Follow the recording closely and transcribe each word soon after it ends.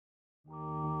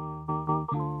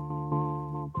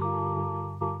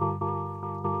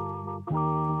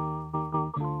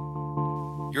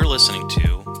You're listening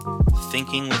to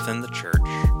Thinking Within the Church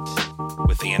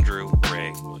with Andrew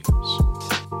Ray Williams.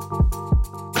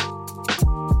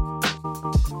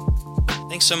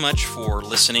 Thanks so much for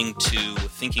listening to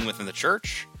Thinking Within the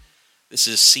Church. This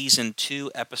is Season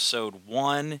 2, Episode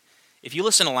 1. If you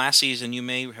listened to last season, you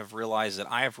may have realized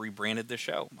that I have rebranded the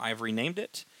show. I have renamed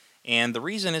it, and the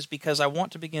reason is because I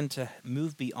want to begin to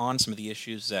move beyond some of the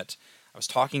issues that I was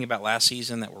talking about last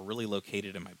season that were really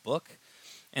located in my book,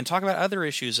 and talk about other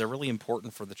issues that are really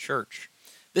important for the church.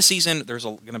 This season, there's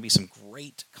going to be some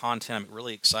great content. I'm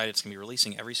really excited. It's going to be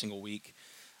releasing every single week.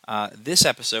 This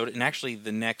episode, and actually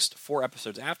the next 4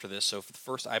 episodes after this, so for the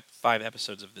first 5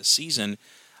 episodes of this season,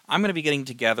 I'm going to be getting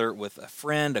together with a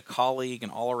friend, a colleague, an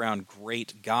all-around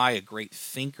great guy, a great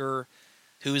thinker,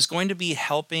 who is going to be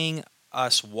helping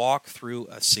us walk through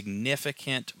a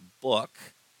significant book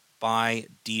by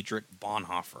Dietrich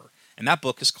Bonhoeffer. And that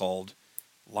book is called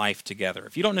Life Together.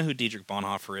 If you don't know who Dietrich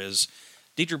Bonhoeffer is,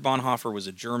 Dietrich Bonhoeffer was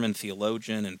a German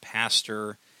theologian and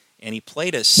pastor, and he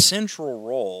played a central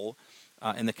role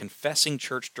in the confessing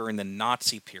church during the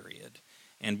Nazi period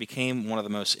and became one of the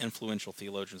most influential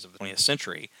theologians of the 20th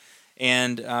century.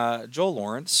 And Joel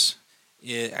Lawrence,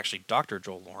 actually Dr.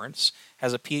 Joel Lawrence,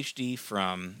 has a PhD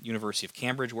from University of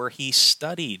Cambridge where he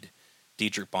studied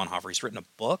Dietrich Bonhoeffer. He's written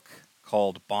a book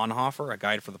called Bonhoeffer, A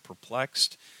Guide for the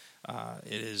Perplexed.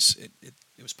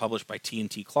 It was published by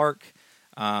T&T Clark.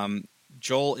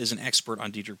 Joel is an expert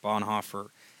on Dietrich Bonhoeffer,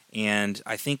 and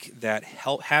I think that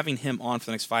having him on for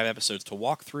the next 5 episodes to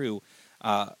walk through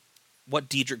what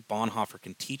Dietrich Bonhoeffer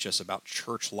can teach us about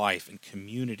church life and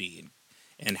community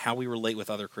and how we relate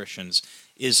with other Christians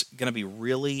is going to be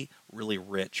really, really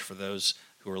rich for those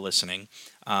who are listening.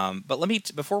 But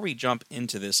before we jump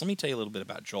into this, let me tell you a little bit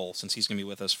about Joel, since he's going to be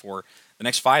with us for the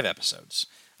next 5 episodes.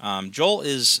 Joel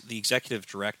is the executive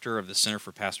director of the Center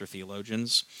for Pastor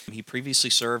Theologians. He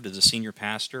previously served as a senior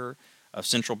pastor of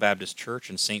Central Baptist Church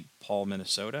in St. Paul,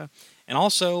 Minnesota, and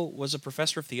also was a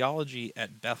professor of theology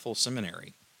at Bethel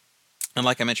Seminary. And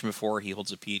like I mentioned before, he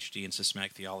holds a PhD in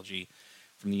systematic theology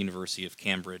from the University of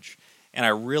Cambridge. And I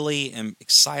really am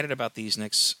excited about these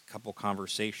next couple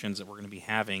conversations that we're going to be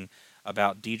having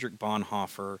about Dietrich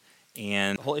Bonhoeffer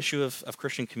and the whole issue of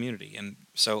Christian community. And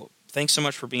so thanks so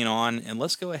much for being on, and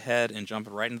let's go ahead and jump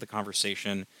right into the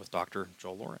conversation with Dr.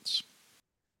 Joel Lawrence.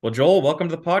 Well, Joel, welcome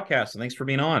to the podcast, and thanks for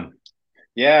being on.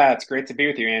 Yeah, it's great to be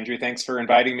with you, Andrew. Thanks for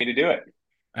inviting me to do it.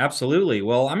 Absolutely.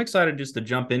 Well, I'm excited just to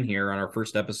jump in here on our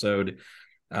first episode,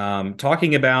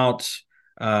 talking about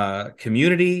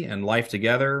community and life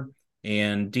together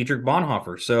and Dietrich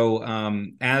Bonhoeffer. So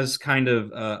as kind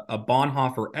of a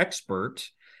Bonhoeffer expert,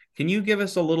 can you give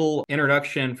us a little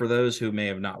introduction for those who may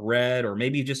have not read or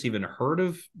maybe just even heard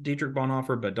of Dietrich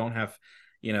Bonhoeffer but don't have,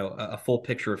 a full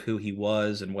picture of who he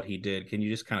was and what he did? Can you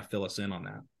just kind of fill us in on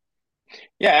that?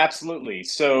 Yeah, absolutely.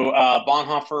 So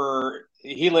Bonhoeffer,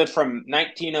 he lived from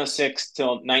 1906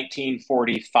 till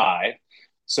 1945.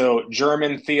 So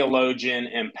German theologian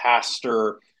and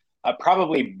pastor,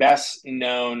 probably best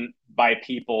known by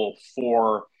people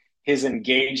for his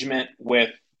engagement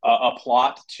with a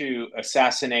plot to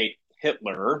assassinate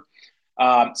Hitler.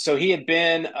 So he had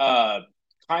been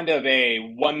kind of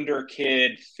a wonder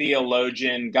kid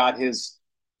theologian, got his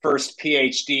first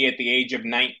PhD at the age of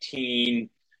 19,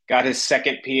 got his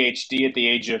second PhD at the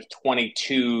age of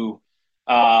 22,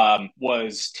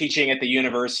 was teaching at the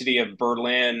University of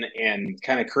Berlin and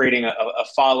kind of creating a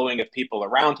following of people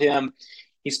around him.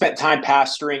 He spent time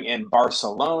pastoring in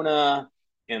Barcelona,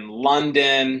 in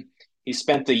London. He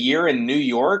spent a year in New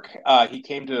York. He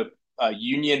came to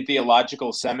Union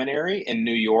Theological Seminary in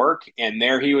New York, and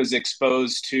there he was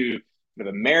exposed to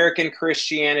American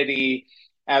Christianity,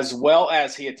 as well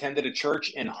as he attended a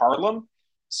church in Harlem.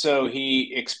 So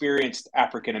he experienced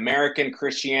African American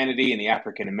Christianity and the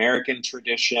African American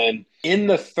tradition. In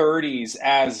the 30s,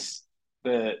 as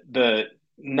the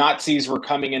Nazis were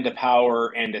coming into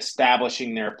power and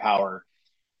establishing their power,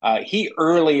 he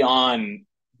early on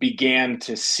began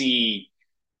to see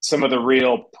some of the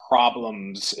real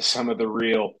problems, some of the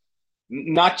real,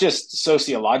 not just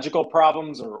sociological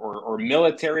problems or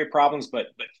military problems, but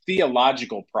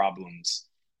theological problems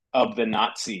of the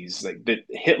Nazis. Like that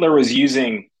Hitler was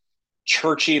using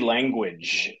churchy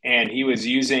language, and he was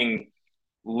using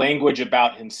language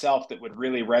about himself that would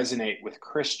really resonate with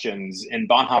Christians. And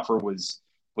Bonhoeffer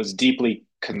was deeply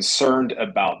concerned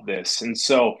about this. And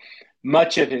so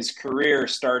much of his career,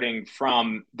 starting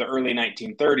from the early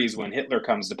 1930s when Hitler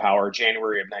comes to power,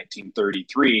 January of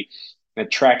 1933, and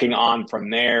tracking on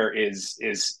from there is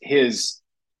his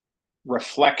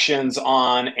reflections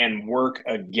on and work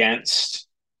against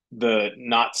the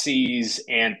Nazis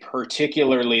and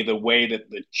particularly the way that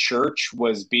the church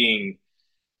was being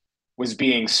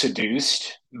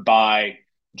seduced by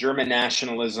German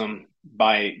nationalism,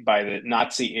 by the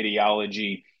Nazi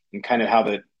ideology, and kind of how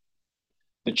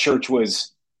the church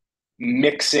was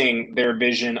mixing their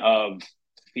vision of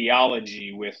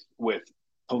theology with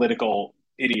political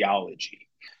ideology.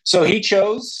 So he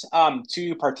chose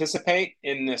to participate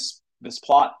in this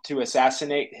plot to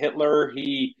assassinate Hitler.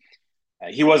 He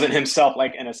wasn't himself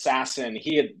like an assassin.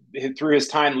 He had through his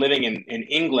time living in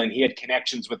England, he had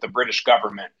connections with the British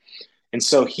government, and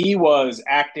so he was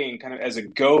acting kind of as a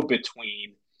go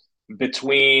between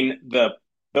the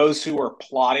those who were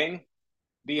plotting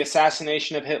the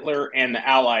assassination of Hitler and the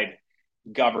Allied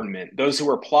government. Those who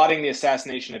were plotting the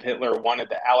assassination of Hitler wanted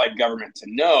the Allied government to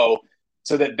know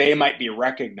so that they might be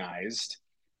recognized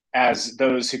as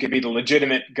those who could be the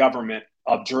legitimate government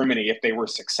of Germany if they were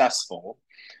successful.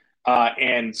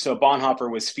 And so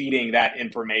Bonhoeffer was feeding that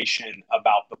information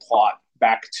about the plot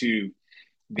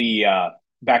the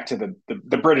back to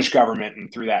the British government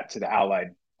and through that to the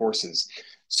Allied forces.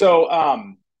 So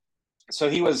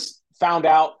he was found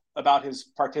out about his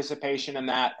participation in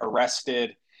that,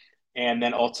 arrested, and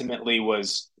then ultimately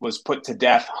was put to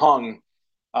death, hung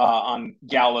on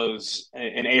gallows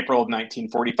in April of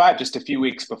 1945, just a few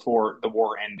weeks before the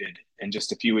war ended, and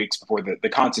just a few weeks before the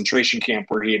concentration camp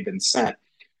where he had been sent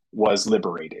was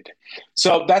liberated.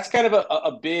 So that's kind of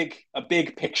a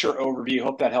big picture overview.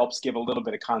 Hope that helps give a little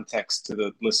bit of context to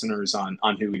the listeners on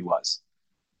who he was.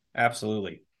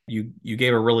 Absolutely. You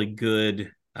gave a really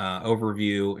good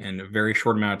overview in a very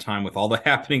short amount of time with all the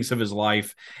happenings of his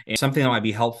life, and something that might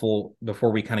be helpful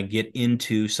before we kind of get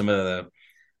into some of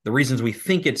the reasons we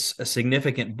think it's a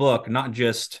significant book, not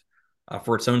just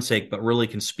for its own sake, but really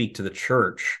can speak to the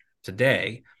church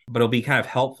today. But it'll be kind of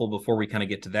helpful before we kind of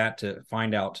get to that to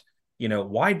find out,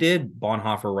 why did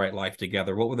Bonhoeffer write Life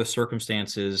Together? What were the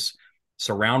circumstances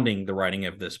surrounding the writing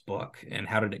of this book, and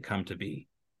how did it come to be?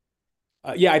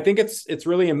 Yeah, I think it's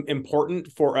really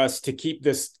important for us to keep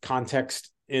this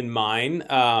context in mind.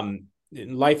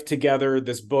 In Life Together,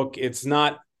 this book, it's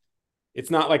not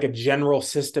like a general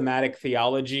systematic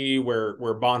theology where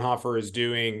Bonhoeffer is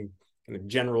doing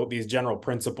kind of these general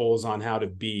principles on how to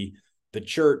be the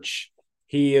church.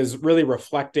 He is really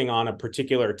reflecting on a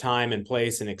particular time and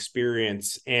place and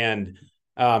experience. And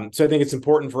so I think it's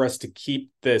important for us to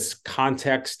keep this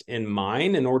context in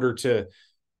mind in order to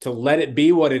let it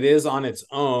be what it is on its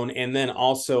own, and then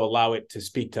also allow it to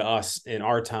speak to us in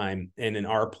our time and in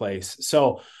our place.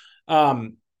 So part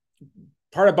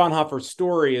of Bonhoeffer's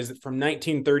story is that from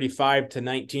 1935 to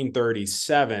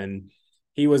 1937,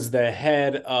 he was the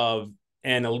head of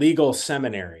an illegal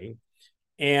seminary.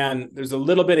 And there's a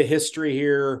little bit of history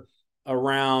here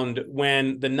around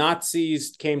when the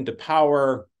Nazis came to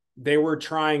power. They were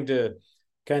trying to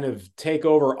kind of take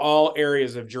over all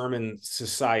areas of German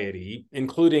society,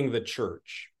 including the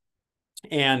church.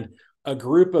 And a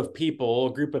group of people,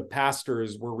 a group of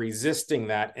pastors were resisting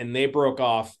that, and they broke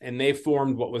off and they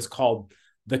formed what was called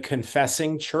the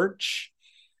Confessing Church.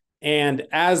 And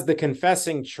as the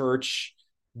Confessing Church,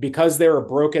 because they were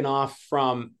broken off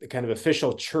from the kind of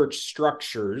official church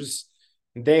structures,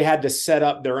 they had to set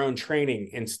up their own training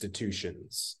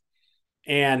institutions.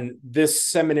 And this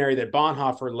seminary that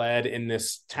Bonhoeffer led in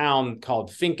this town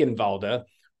called Finkenwalde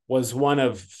was one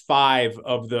of 5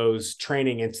 of those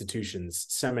training institutions,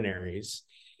 seminaries.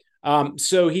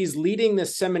 So he's leading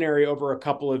this seminary over a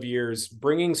couple of years,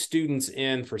 bringing students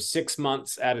in for 6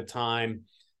 months at a time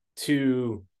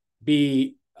to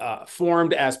be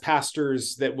formed as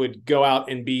pastors that would go out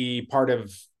and be part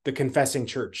of the Confessing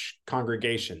Church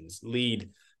congregations, lead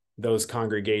those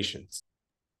congregations.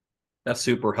 That's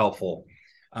super helpful.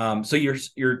 So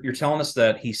you're telling us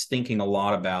that he's thinking a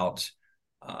lot about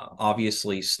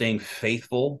obviously staying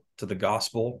faithful to the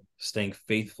gospel, staying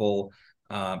faithful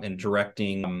and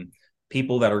directing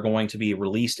people that are going to be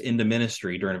released into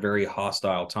ministry during a very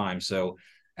hostile time. So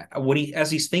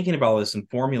as he's thinking about this and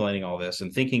formulating all this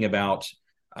and thinking about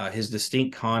his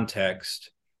distinct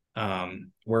context,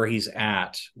 where he's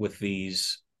at with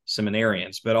these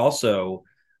seminarians, but also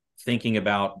thinking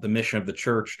about the mission of the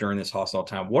church during this hostile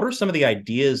time, what are some of the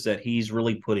ideas that he's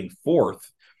really putting forth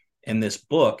in this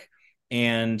book?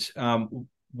 And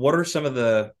what are some of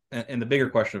the bigger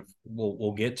question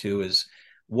we'll get to is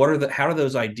how do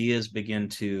those ideas begin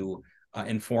to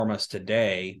inform us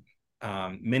today,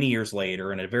 many years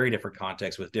later in a very different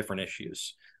context with different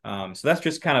issues? So that's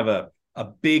just kind of a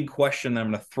big question that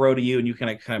I'm going to throw to you, and you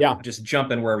can kind of just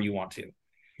jump in wherever you want to.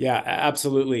 Yeah,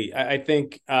 absolutely. I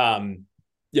think,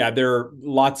 there are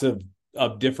lots of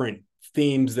different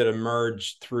themes that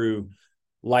emerge through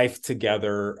life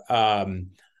together.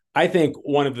 I think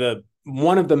one of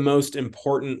the most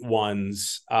important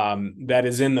ones that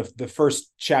is in the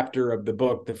first chapter of the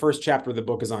book. The first chapter of the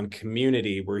book is on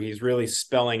community, where he's really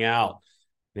spelling out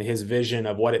his vision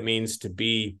of what it means to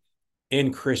be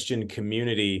in Christian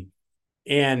community.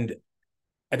 And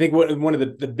I think one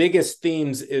of the biggest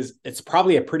themes is, it's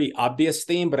probably a pretty obvious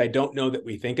theme, but I don't know that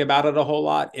we think about it a whole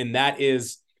lot. And that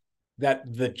is that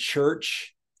the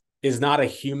church is not a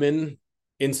human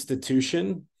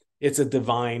institution. It's a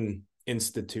divine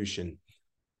institution.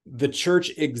 The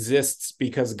church exists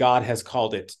because God has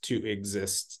called it to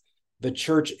exist. The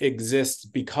church exists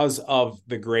because of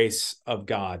the grace of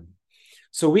God.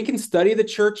 So we can study the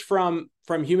church from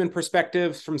human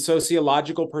perspectives, from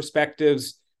sociological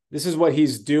perspectives. This is what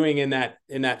he's doing in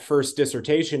that first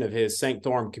dissertation of his,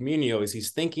 Sanctorum Communio, is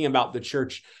he's thinking about the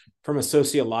church from a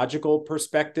sociological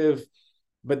perspective.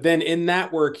 But then in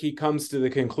that work, he comes to the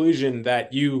conclusion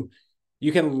that you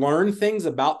can learn things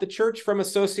about the church from a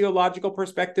sociological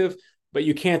perspective, but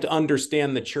you can't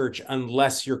understand the church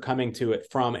unless you're coming to it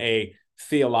from a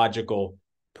theological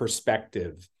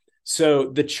perspective. So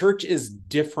the church is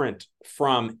different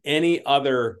from any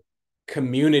other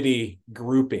community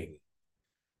grouping.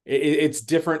 It's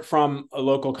different from a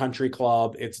local country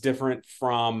club. It's different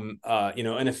from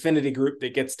an affinity group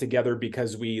that gets together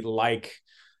because we like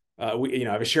we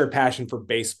have a shared passion for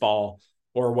baseball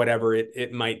or whatever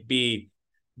it might be.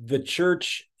 The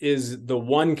church is the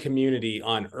one community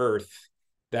on earth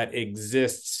that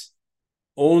exists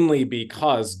only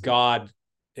because God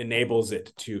enables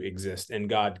it to exist and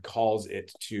God calls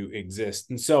it to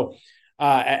exist. And so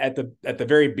at the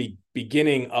very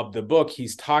beginning of the book,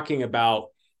 he's talking about,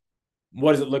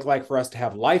 what does it look like for us to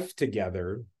have life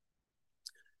together,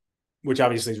 which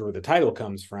obviously is where the title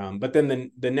comes from. But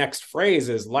then the next phrase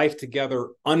is life together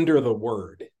under the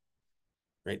word,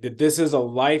 right? That this is a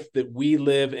life that we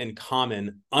live in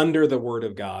common under the word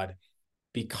of God,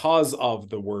 because of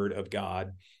the word of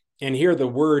God. And here the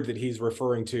word that he's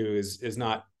referring to is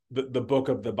not the book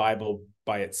of the Bible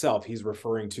by itself. He's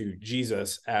referring to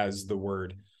Jesus as the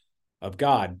word of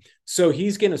God. So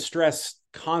he's going to stress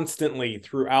constantly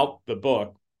throughout the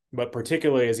book, but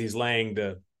particularly as he's laying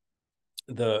the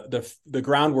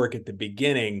groundwork at the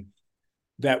beginning,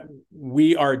 that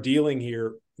we are dealing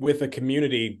here with a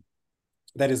community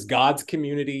that is God's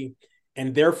community,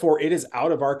 and therefore it is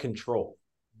out of our control.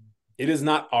 It is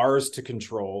not ours to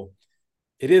control.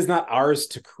 It is not ours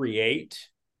to create.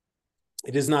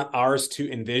 It is not ours to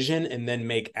envision and then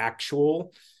make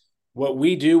actual. What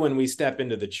we do when we step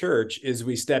into the church is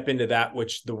we step into that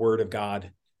which the word of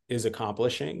God is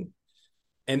accomplishing.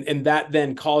 And that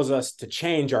then calls us to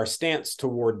change our stance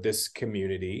toward this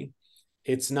community.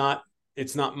 It's not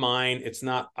mine. It's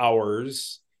not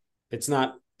ours. It's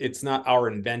not our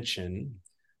invention.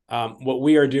 What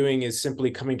we are doing is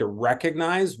simply coming to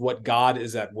recognize what God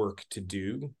is at work to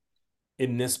do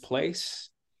in this place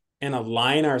and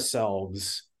align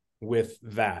ourselves with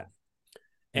that.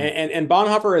 And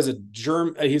Bonhoeffer is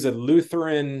he's a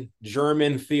Lutheran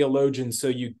German theologian. So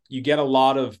you get a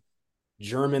lot of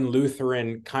German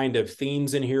Lutheran kind of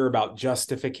themes in here about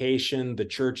justification. The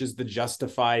church is the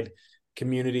justified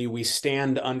community. We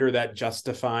stand under that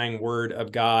justifying word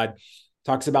of God.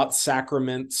 Talks about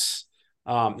sacraments.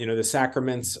 The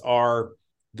sacraments are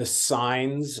the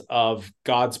signs of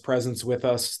God's presence with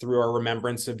us through our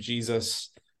remembrance of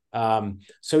Jesus.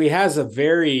 So he has a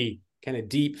very kind of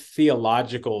deep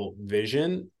theological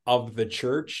vision of the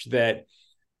church that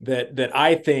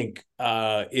I think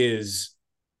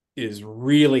is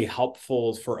really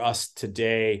helpful for us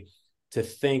today to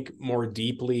think more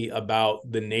deeply about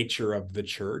the nature of the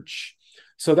church.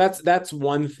 So that's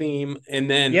one theme. And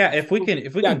then if we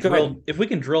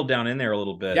can drill down in there a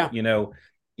little bit,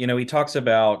 he talks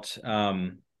about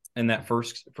in that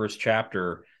first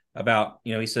chapter about,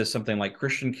 he says something like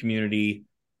Christian community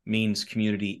means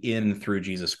community in through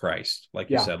Jesus Christ,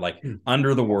 like you said, like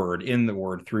under the word, in the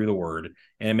word, through the word,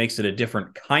 and it makes it a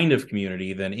different kind of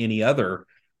community than any other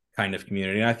kind of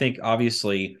community. And I think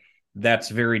obviously that's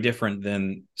very different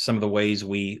than some of the ways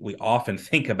we often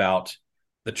think about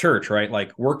the church, right?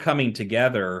 Like we're coming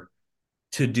together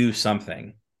to do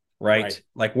something, right?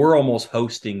 Like we're almost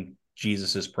hosting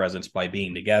Jesus's presence by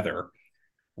being together,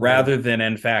 rather than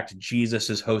in fact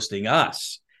Jesus is hosting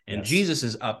us and Jesus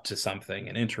is up to something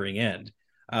and entering in.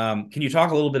 Can you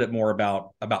talk a little bit more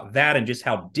about that and just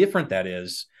how different that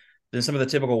is than some of the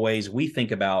typical ways we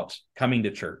think about coming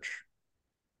to church?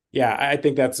 Yeah, I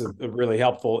think that's a really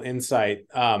helpful insight.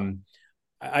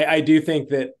 I do think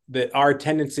that our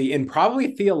tendency, and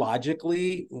probably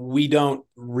theologically, we don't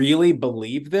really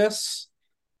believe this,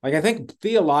 Like, I think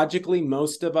theologically,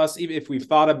 most of us, even if we've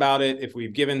thought about it, if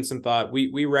we've given some thought,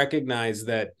 we recognize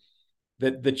that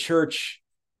the church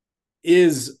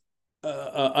is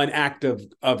an act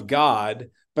of God,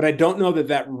 but I don't know that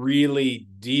that really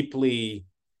deeply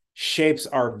shapes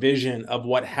our vision of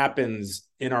what happens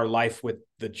in our life with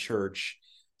the church.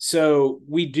 So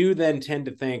we do then tend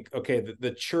to think, okay,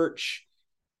 the church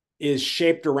is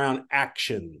shaped around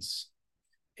actions.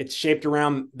 It's shaped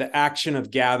around the action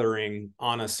of gathering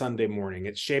on a Sunday morning.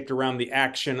 It's shaped around the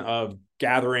action of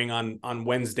gathering on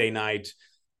Wednesday night.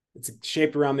 It's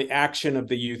shaped around the action of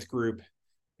the youth group.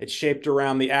 It's shaped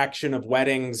around the action of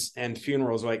weddings and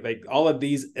funerals. Like all of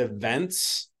these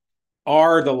events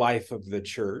are the life of the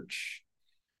church,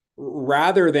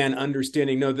 rather than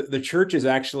understanding, no, the church is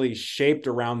actually shaped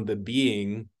around the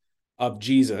being of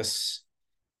Jesus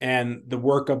and the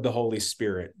work of the Holy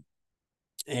Spirit.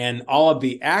 And all of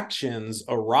the actions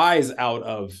arise out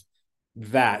of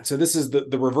that. So this is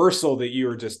the reversal that you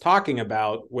were just talking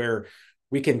about, where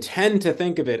we can tend to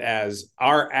think of it as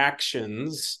our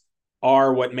actions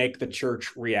are what make the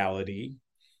church reality.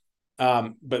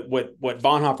 But what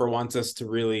Bonhoeffer wants us to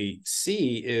really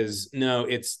see is, no,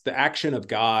 it's the action of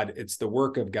God, it's the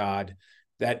work of God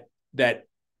that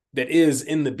is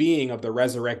in the being of the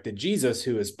resurrected Jesus,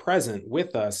 who is present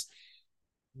with us.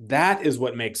 That is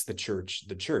what makes the church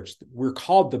the church. We're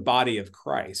called the body of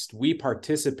Christ. We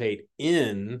participate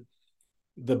in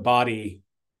the body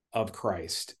of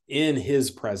Christ, in his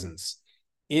presence,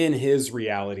 in his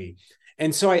reality.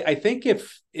 And so I think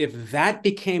if that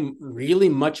became really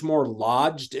much more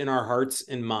lodged in our hearts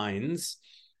and minds,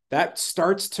 that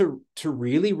starts to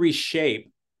really reshape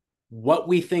what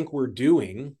we think we're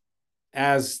doing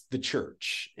as the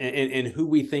church, and who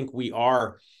we think we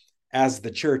are as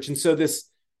the church. And so this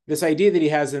idea that he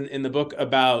has in the book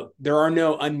about there are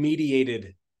no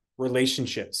unmediated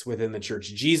relationships within the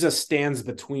church. Jesus stands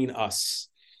between us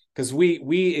because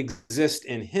we exist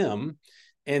in him.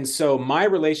 And so my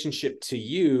relationship to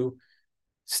you,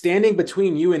 standing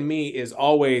between you and me, is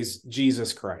always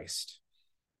Jesus Christ.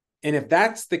 And if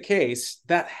that's the case,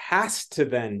 that has to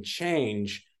then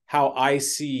change how I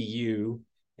see you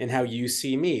and how you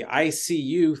see me. I see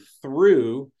you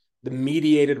through the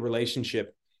mediated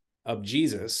relationship of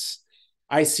Jesus.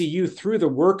 I see you through the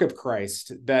work of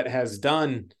Christ that has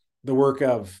done the work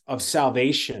of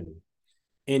salvation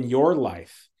in your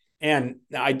life. And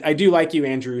I do like you,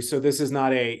 Andrew. So this is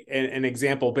not an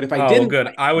example, but if I didn't, good.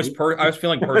 like I was you, I was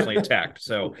feeling personally attacked.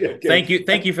 So good. thank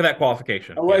you for that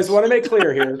qualification. I just Yes. want to make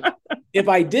clear here. If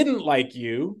I didn't like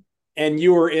you and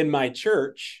you were in my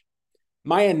church,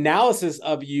 my analysis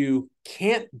of you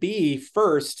can't be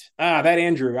first, that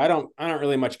Andrew, I don't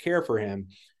really much care for him.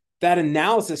 That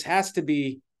analysis has to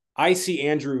be, I see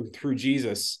Andrew through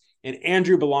Jesus, and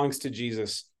Andrew belongs to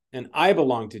Jesus, and I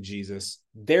belong to Jesus.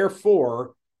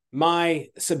 Therefore, my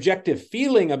subjective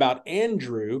feeling about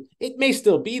Andrew, it may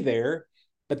still be there,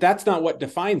 but that's not what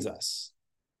defines us.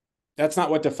 That's not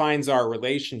what defines our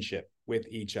relationship with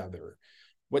each other.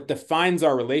 What defines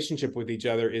our relationship with each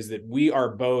other is that we are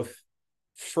both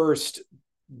first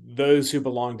those who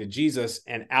belong to Jesus,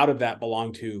 and out of that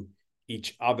belong to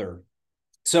each other.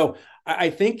 So I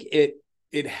think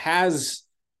it has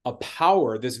a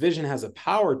power. This vision has a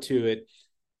power to it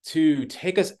to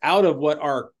take us out of what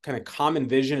our kind of common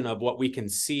vision of what we can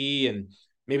see, and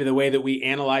maybe the way that we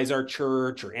analyze our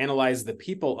church or analyze the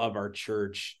people of our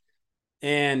church.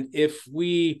 And if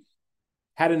we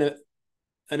had an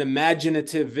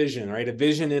imaginative vision, right, a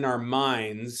vision in our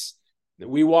minds, that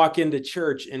we walk into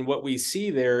church and what we see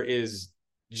there is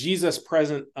Jesus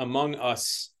present among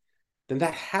us, then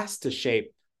that has to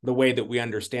shape the way that we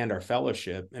understand our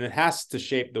fellowship. And it has to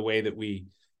shape the way that we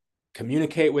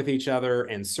communicate with each other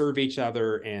and serve each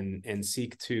other and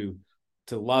seek to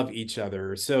love each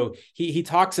other. So he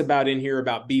talks about in here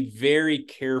about be very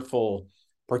careful,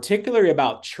 particularly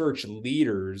about church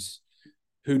leaders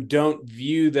who don't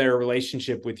view their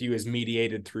relationship with you as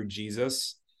mediated through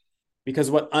Jesus.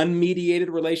 Because what unmediated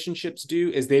relationships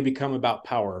do is they become about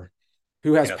power.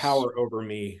 Who has power over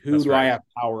me? Who do I have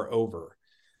power over?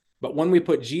 But when we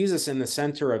put Jesus in the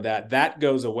center of that, that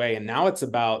goes away. And now it's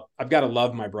about, I've got to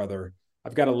love my brother.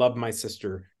 I've got to love my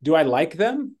sister. Do I like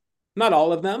them? Not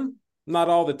all of them, not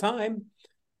all the time,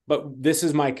 but this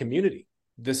is my community.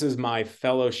 This is my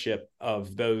fellowship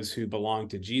of those who belong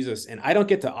to Jesus. And I don't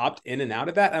get to opt in and out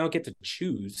of that. I don't get to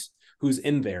choose who's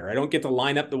in there. I don't get to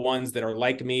line up the ones that are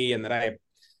like me and that I,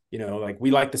 like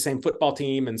we like the same football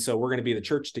team. And so we're going to be the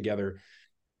church together.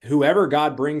 Whoever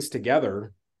God brings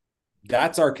together,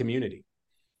 that's our community.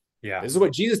 Yeah. This is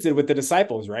what Jesus did with the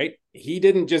disciples, right? He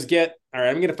didn't just get, all right,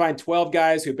 I'm going to find 12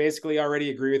 guys who basically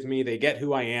already agree with me. They get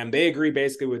who I am. They agree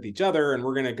basically with each other, and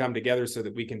we're going to come together so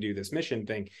that we can do this mission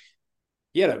thing.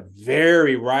 He had a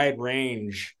very wide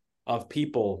range of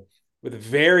people with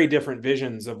very different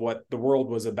visions of what the world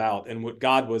was about and what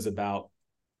God was about.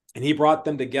 And he brought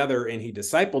them together and he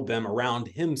discipled them around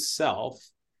himself.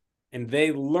 And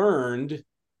they learned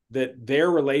that their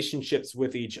relationships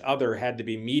with each other had to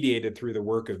be mediated through the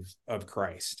work of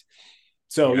Christ.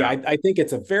 So I think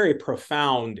it's a very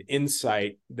profound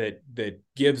insight that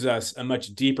gives us a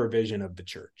much deeper vision of the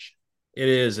church. It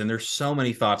is. And there's so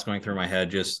many thoughts going through my head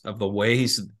just of the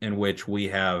ways in which we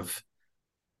have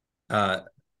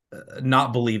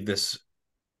not believed this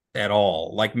at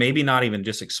all. Like maybe not even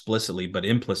just explicitly, but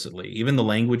implicitly. Even the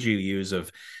language you use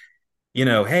of,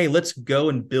 hey, let's go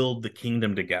and build the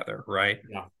kingdom together, right?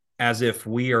 Yeah. As if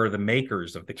we are the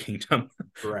makers of the kingdom.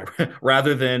 Correct.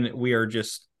 Rather than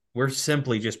we're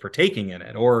simply just partaking in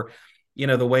it. Or,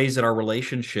 the ways that our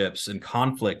relationships and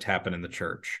conflict happen in the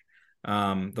church.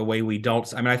 The way we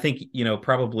don't, I think,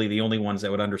 probably the only ones that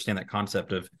would understand that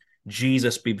concept of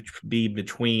Jesus be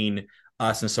between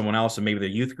us and someone else, and maybe the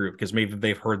youth group, because maybe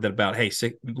they've heard that about, hey,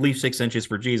 leave 6 inches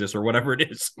for Jesus or whatever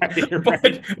it is.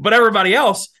 But everybody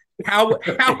else, how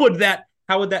would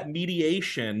that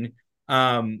mediation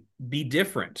be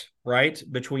different, right,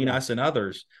 between us and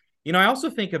others? I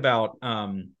also think about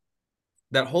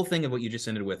that whole thing of what you just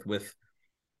ended with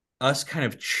us kind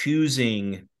of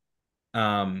choosing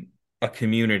a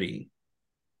community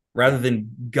rather than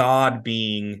God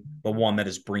being the one that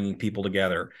is bringing people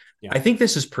together. Yeah. I think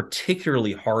this is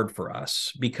particularly hard for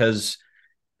us because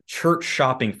church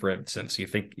shopping, for instance, you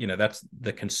think, that's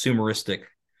the consumeristic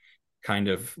kind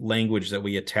of language that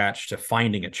we attach to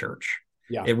finding a church.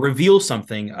 Yeah. It reveals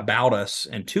something about us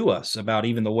and to us about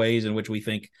even the ways in which we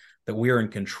think that we're in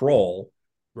control,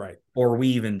 right? Or we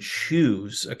even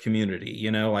choose a community.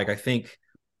 I think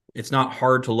it's not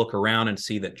hard to look around and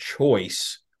see that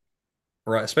choice,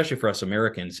 or especially for us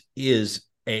Americans, is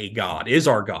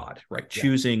our God, right? Yeah.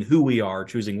 Choosing who we are,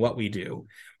 choosing what we do.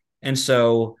 And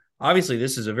so obviously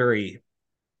this is a very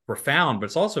profound, but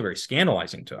it's also very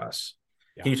scandalizing to us.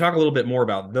 Yeah. Can you talk a little bit more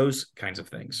about those kinds of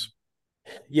things?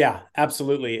 Yeah,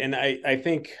 absolutely. And I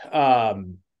think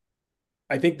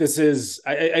this is,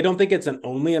 I don't think it's an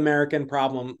only American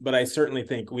problem, but I certainly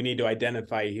think we need to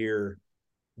identify here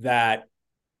that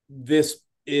this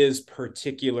is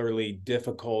particularly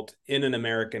difficult in an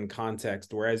American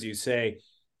context, where, as you say,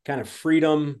 kind of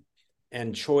freedom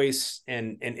and choice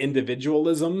and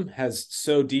individualism has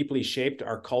so deeply shaped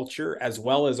our culture as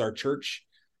well as our church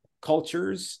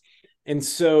cultures. And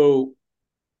so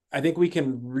I think we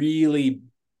can really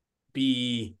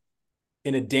be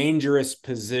in a dangerous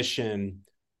position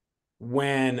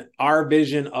when our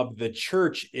vision of the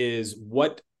church is,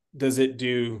 what does it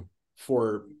do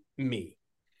for me?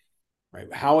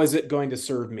 Right? How is it going to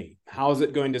serve me? How is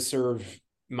it going to serve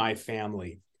my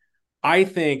family? I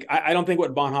don't think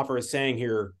what Bonhoeffer is saying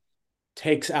here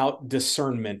takes out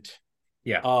discernment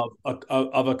of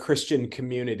a Christian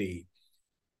community.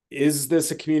 Is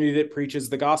this a community that preaches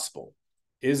the gospel?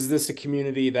 Is this a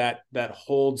community that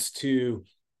holds to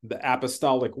the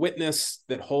apostolic witness,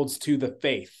 that holds to the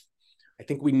faith? I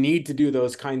think we need to do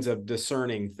those kinds of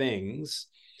discerning things.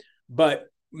 But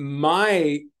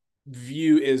my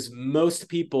view is most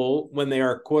people, when they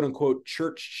are quote unquote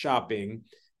church shopping,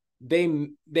 they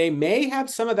may have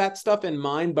some of that stuff in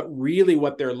mind, but really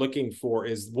what they're looking for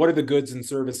is, what are the goods and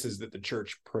services that the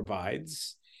church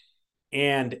provides?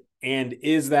 And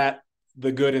is that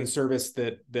the good and service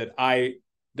that I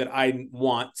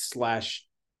want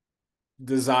 /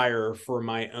 desire for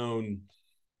my own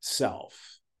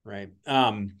self, right?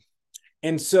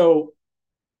 And so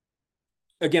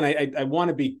again, I want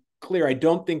to be clear. I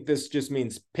don't think this just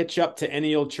means pitch up to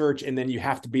any old church and then you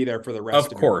have to be there for the rest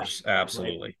of your life. Of course,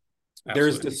 absolutely. Right?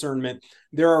 There's discernment.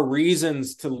 There are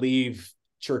reasons to leave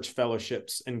church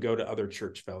fellowships and go to other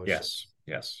church fellowships.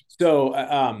 Yes.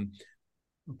 So,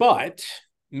 but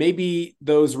maybe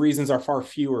those reasons are far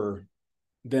fewer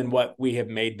than what we have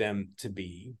made them to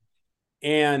be.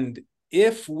 And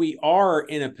if we are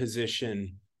in a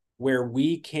position where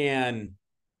we can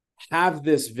have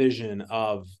this vision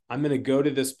of, I'm going to go to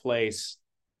this place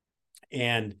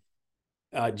and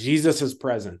Jesus is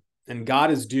present and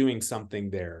God is doing something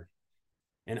there,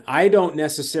 and I don't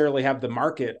necessarily have the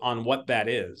market on what that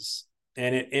is,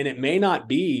 and it may not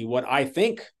be what I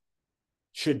think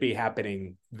should be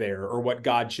happening there or what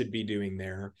God should be doing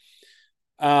there.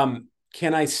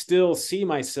 Can I still see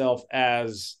myself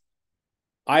as,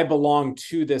 I belong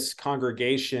to this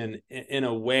congregation in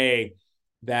a way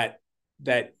that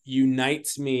that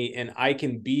unites me, and I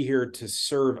can be here to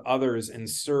serve others and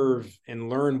serve and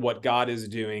learn what God is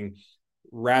doing,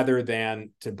 rather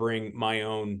than to bring my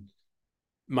own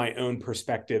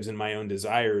perspectives and my own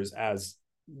desires as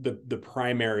the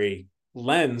primary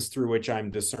lens through which I'm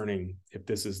discerning if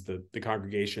this is the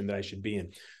congregation that I should be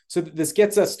in. So this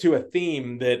gets us to a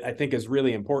theme that I think is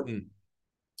really important.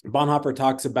 Bonhoeffer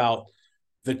talks about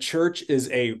the church is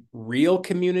a real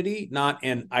community, not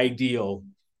an ideal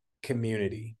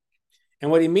community.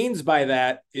 And what he means by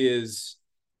that is,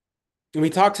 and he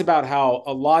talks about how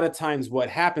a lot of times what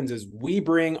happens is we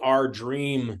bring our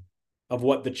dream of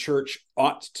what the church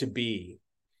ought to be,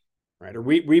 right? Or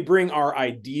we bring our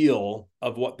ideal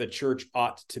of what the church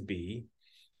ought to be.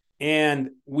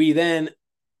 And we then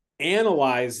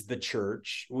analyze the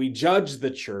church, we judge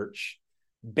the church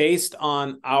based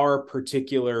on our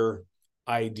particular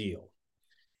ideal.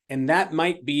 And that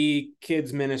might be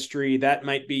kids ministry, that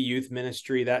might be youth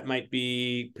ministry, that might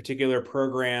be particular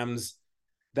programs,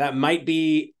 that might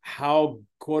be how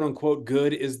quote unquote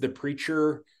good is the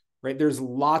preacher, right? There's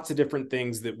lots of different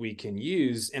things that we can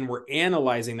use, and we're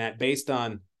analyzing that based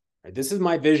on, right, this is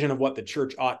my vision of what the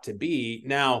church ought to be.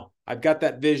 Now I've got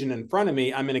that vision in front of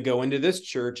me. I'm going to go into this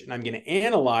church and I'm going to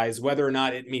analyze whether or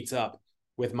not it meets up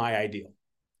with my ideal,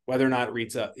 whether or not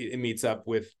it meets up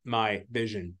with my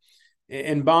vision.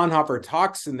 And Bonhoeffer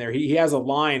talks in there. He has a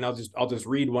line. I'll just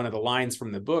read one of the lines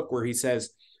from the book where he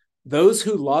says, "Those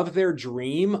who love their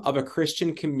dream of a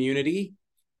Christian community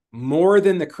more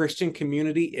than the Christian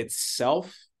community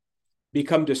itself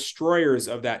become destroyers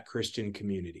of that Christian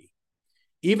community,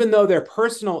 even though their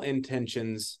personal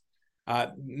intentions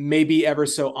may be ever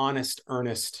so honest,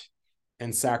 earnest,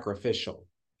 and sacrificial."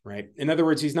 Right? In other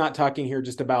words, he's not talking here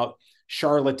just about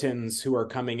charlatans who are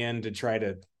coming in to try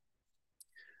to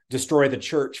destroy the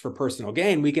church for personal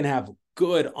gain. We can have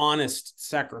good, honest,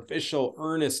 sacrificial,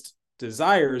 earnest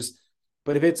desires,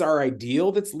 but if it's our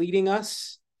ideal that's leading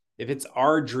us, if it's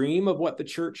our dream of what the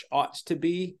church ought to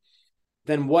be,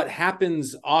 then what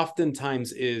happens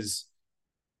oftentimes is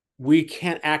we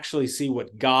can't actually see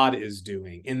what God is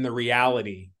doing in the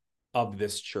reality of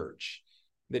this church.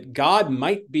 That God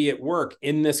might be at work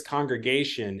in this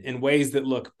congregation in ways that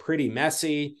look pretty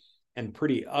messy and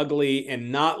pretty ugly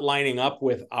and not lining up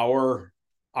with our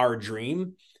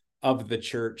dream of the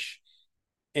church.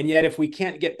 And yet, if we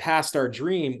can't get past our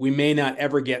dream, we may not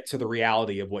ever get to the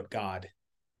reality of what God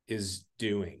is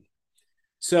doing.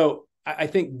 So I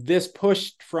think this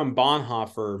push from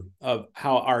Bonhoeffer of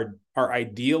how our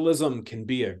idealism can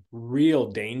be a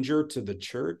real danger to the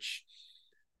church,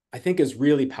 I think is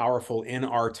really powerful in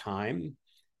our time,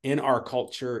 in our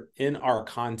culture, in our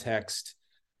context.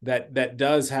 That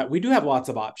does have, we do have lots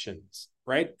of options,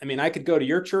 right? I mean, I could go to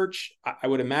your church. I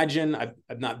would imagine,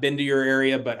 I've not been to your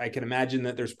area, but I can imagine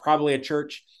that there's probably a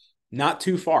church not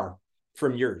too far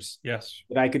from yours. Yes.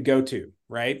 That I could go to,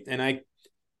 right? And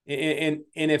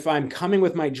if I'm coming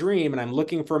with my dream and I'm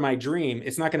looking for my dream,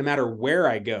 it's not going to matter where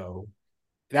I go.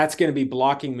 That's going to be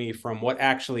blocking me from what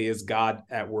actually is God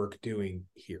at work doing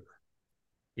here.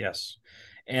 Yes.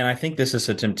 And I think this is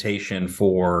a temptation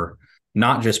for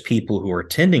not just people who are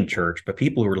attending church, but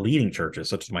people who are leading churches,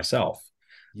 such as myself.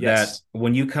 Yes. That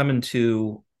when you come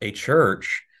into a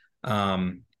church,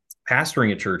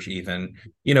 pastoring a church, even,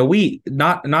 we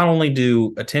not only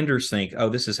do attenders think, oh,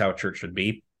 this is how a church should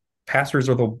be. Pastors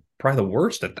are probably the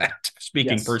worst at that,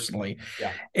 speaking personally.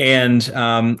 Yeah. And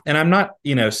I'm not,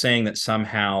 saying that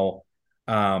somehow,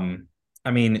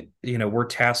 we're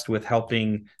tasked with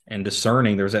helping and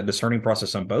discerning. There's that discerning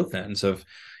process on both ends of,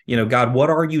 God, what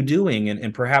are you doing?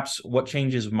 And perhaps what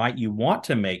changes might you want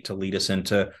to make to lead us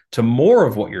into more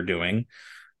of what you're doing?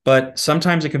 But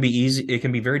sometimes it can be easy. It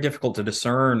can be very difficult to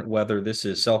discern whether this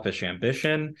is selfish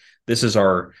ambition. This is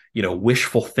our,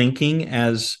 wishful thinking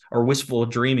or wishful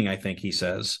dreaming, I think he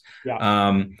says.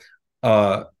 Yeah.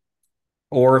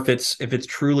 Or if it's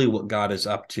truly what God is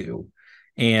up to.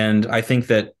 And I think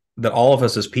that all of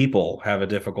us as people have a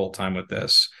difficult time with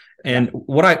this. And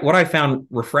what I found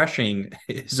refreshing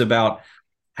is about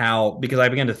how, because I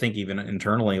began to think even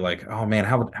internally, like, oh man,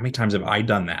 how many times have I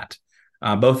done that?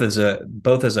 Both as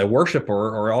a worshiper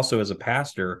or also as a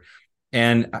pastor.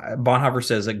 And Bonhoeffer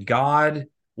says that God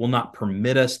will not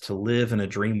permit us to live in a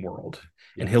dream world,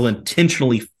 and he'll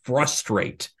intentionally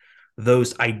frustrate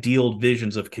those ideal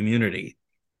visions of community.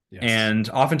 Yes. And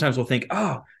oftentimes we'll think,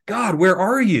 oh, God, where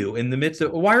are you in the midst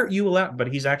of, why aren't you allowed? But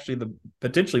he's actually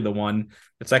potentially the one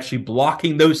that's actually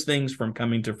blocking those things from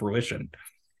coming to fruition.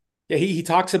 Yeah, he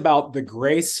talks about the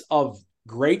grace of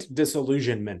great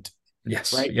disillusionment.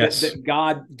 Yes. Right. Yes. That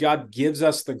God gives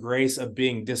us the grace of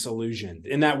being disillusioned.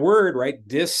 In that word, right?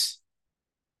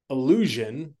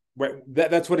 illusion. Right?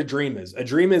 That's what a dream is. A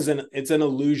dream is it's an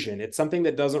illusion. It's something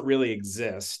that doesn't really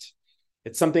exist.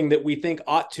 It's something that we think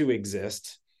ought to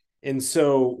exist. And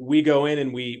so we go in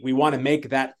and we want to make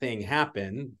that thing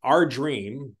happen. Our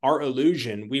dream, our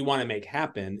illusion, we want to make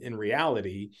happen in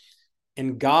reality.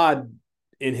 And God,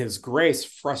 in his grace,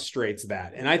 frustrates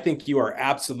that. And I think you are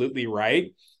absolutely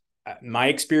right. My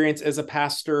experience as a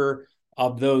pastor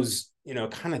of those,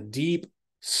 kind of deep,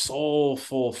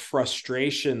 soulful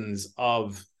frustrations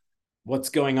of what's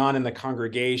going on in the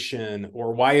congregation,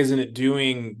 or why isn't it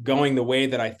going the way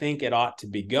that I think it ought to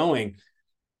be going.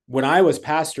 When I was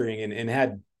pastoring and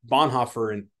had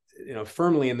Bonhoeffer and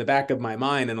firmly in the back of my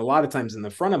mind, and a lot of times in the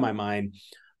front of my mind,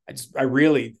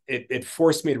 it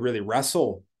forced me to really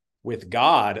wrestle with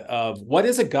God of what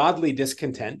is a godly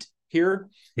discontent here,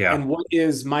 and what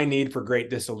is my need for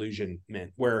great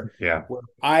disillusionment, where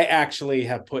I actually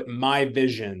have put my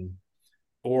vision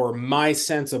or my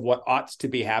sense of what ought to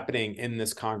be happening in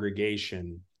this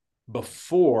congregation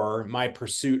before my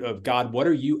pursuit of God. What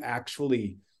are you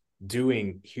actually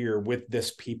doing here with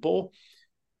this people?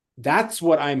 That's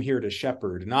what I'm here to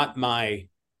shepherd, not my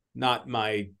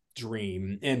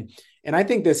dream. And I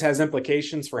think this has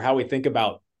implications for how we think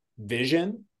about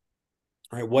vision.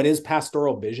 Right? What is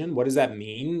pastoral vision? What does that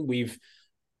mean?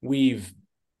 We've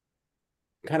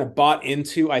kind of bought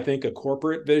into, I think, a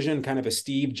corporate vision, kind of a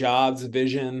Steve Jobs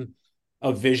vision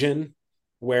of vision,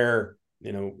 where,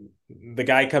 the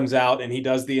guy comes out and he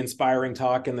does the inspiring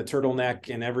talk in the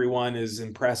turtleneck and everyone is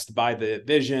impressed by the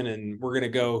vision and we're going to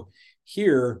go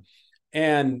here.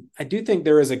 And I do think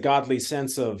there is a godly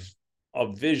sense of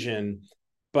vision,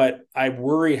 but I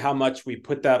worry how much we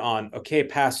put that on, okay,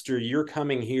 pastor, you're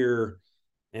coming here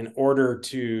in order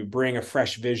to bring a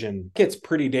fresh vision. It gets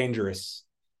pretty dangerous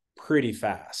pretty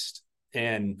fast.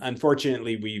 And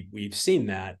unfortunately, we've seen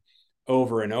that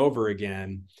over and over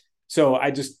again. So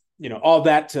I just, all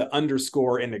that to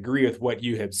underscore and agree with what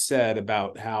you have said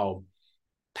about how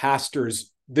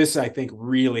pastors, this I think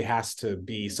really has to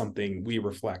be something we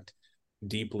reflect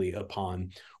deeply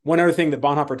upon. One other thing that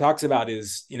Bonhoeffer talks about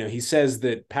is, he says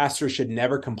that pastors should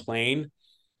never complain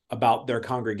about their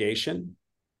congregation.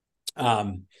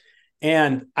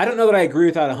 And I don't know that I agree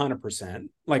with that 100%.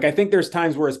 Like, I think there's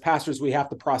times where as pastors, we have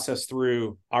to process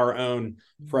through our own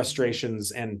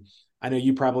frustrations. And I know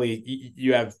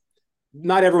you have,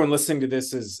 not everyone listening to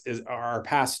this is our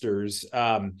pastors,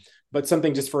 but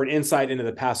something just for an insight into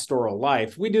the pastoral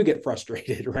life. We do get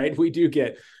frustrated, right? We do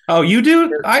get. Oh, you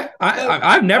do?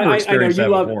 I've never experienced that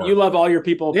before. You love all your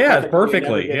people. Yeah,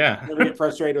 perfectly. Never get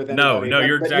frustrated with anybody. No,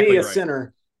 you're exactly right. Me, a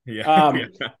sinner. Yeah.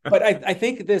 But I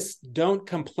think this, don't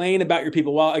complain about your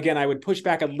people. Well, again, I would push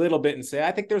back a little bit and say,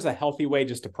 I think there's a healthy way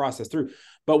just to process through.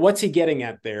 But what's he getting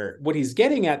at there? What he's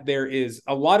getting at there is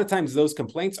a lot of times those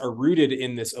complaints are rooted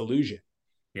in this illusion.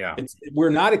 Yeah.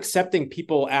 We're not accepting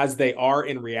people as they are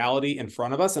in reality in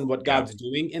front of us and what God's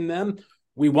doing in them.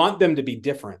 We want them to be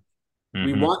different. Mm-hmm.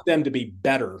 We want them to be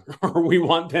better, or we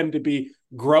want them to be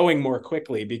growing more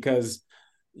quickly, because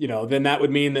then that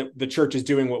would mean that the church is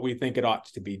doing what we think it ought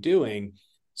to be doing.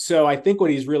 So I think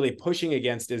what he's really pushing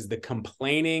against is the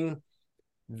complaining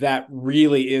that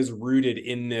really is rooted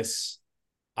in this,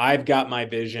 I've got my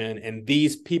vision and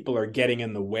these people are getting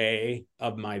in the way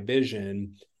of my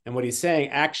vision. And what he's saying,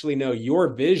 actually, no,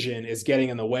 your vision is getting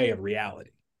in the way of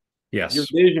reality. Yes. Your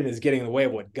vision is getting in the way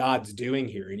of what God's doing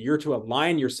here. And you're to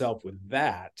align yourself with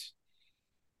that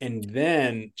and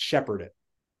then shepherd it.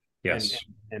 Yes.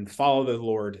 And follow the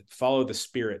Lord, follow the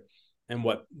Spirit, and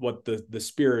what the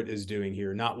Spirit is doing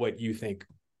here, not what you think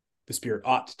the Spirit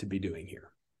ought to be doing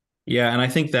here. Yeah, and I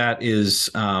think that is,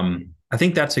 I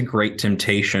think that's a great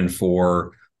temptation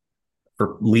for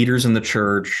leaders in the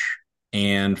church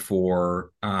and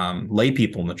for lay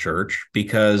people in the church,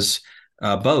 because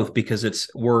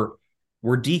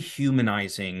we're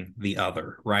dehumanizing the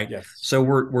other, right? Yes. So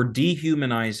we're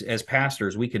dehumanized as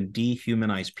pastors. We can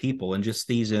dehumanize people and just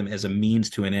see them as a means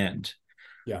to an end.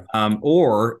 Yeah.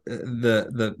 Or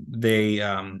the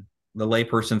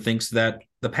layperson thinks that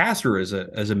the pastor is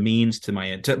a means to my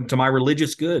end, to my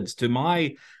religious goods, to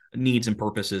my needs and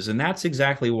purposes. And that's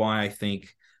exactly why I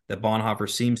think that Bonhoeffer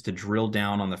seems to drill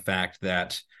down on the fact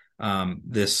that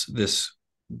this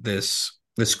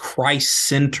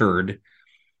Christ-centered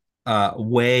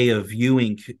way of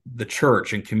viewing the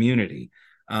church and community,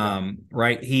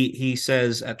 right? He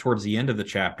says towards the end of the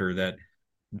chapter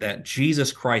that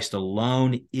Jesus Christ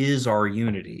alone is our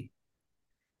unity.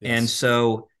 Yes. And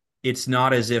so it's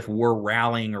not as if we're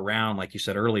rallying around, like you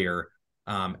said earlier,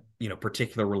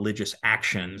 particular religious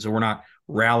actions, or we're not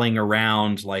rallying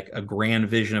around like a grand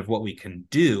vision of what we can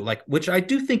do, like, which I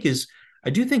do think is I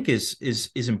do think is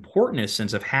important in a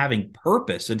sense of having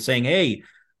purpose and saying, hey,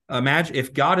 imagine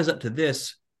if God is up to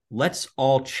this, let's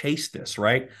all chase this,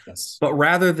 right? Yes. But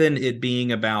rather than it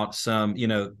being about some,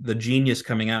 the genius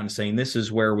coming out and saying, this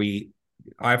is where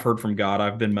I've heard from God,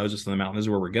 I've been Moses on the mountain, this is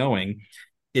where we're going.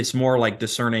 It's more like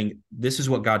discerning, this is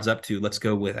what God's up to. Let's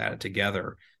go with at it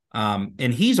together.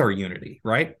 And he's our unity,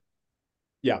 right?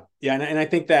 Yeah. Yeah. And I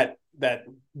think that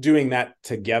doing that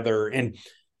together and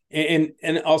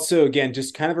also, again,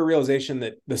 just kind of a realization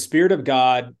that the Spirit of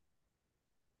God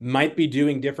might be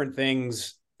doing different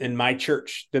things in my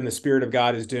church than the Spirit of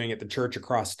God is doing at the church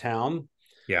across town.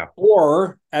 Yeah.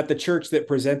 Or at the church that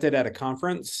presented at a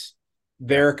conference,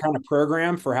 their kind of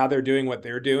program for how they're doing what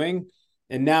they're doing.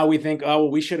 And now we think, oh,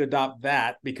 well, we should adopt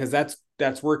that because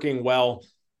that's working well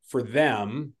for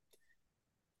them.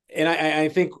 And I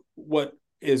think what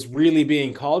is really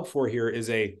being called for here is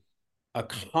a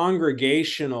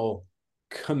congregational,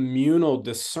 communal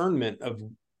discernment of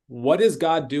what is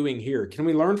God doing here. Can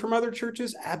we learn from other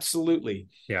churches? Absolutely.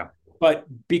 Yeah. But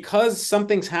because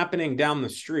something's happening down the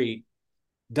street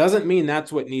doesn't mean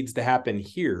that's what needs to happen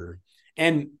here.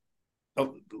 And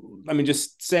I mean,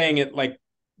 just saying it like,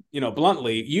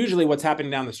 bluntly, usually what's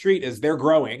happening down the street is they're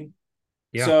growing.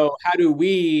 Yeah. So how do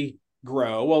we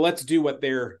grow? Well, let's do what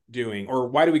they're doing. Or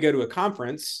why do we go to a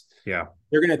conference? Yeah.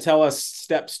 They're going to tell us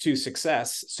steps to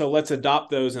success. So let's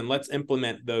adopt those and let's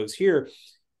implement those here.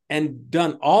 And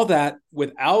done all that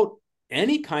without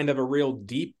any kind of a real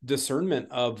deep discernment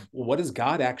of what is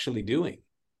God actually doing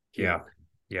here?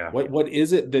 Yeah. What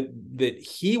is it that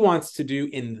he wants to do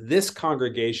in this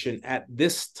congregation at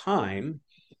this time?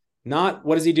 Not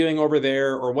what is he doing over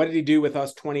there, or what did he do with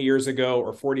us 20 years ago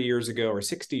or 40 years ago or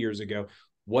 60 years ago?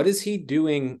 What is he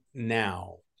doing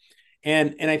now?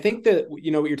 And I think that, what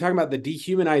you're talking about, the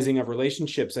dehumanizing of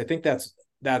relationships, I think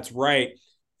that's right.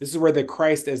 This is where the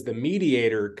Christ as the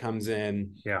mediator comes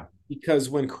in. Yeah. Because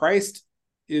when Christ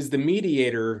is the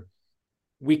mediator,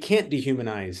 we can't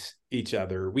dehumanize each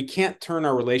other. We can't turn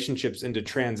our relationships into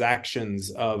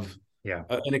transactions of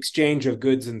an exchange of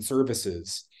goods and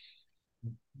services.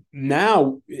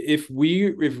 Now, if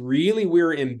really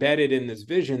we're embedded in this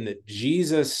vision that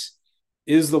Jesus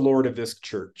is the Lord of this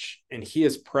church and he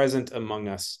is present among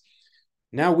us,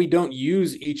 now we don't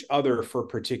use each other for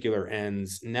particular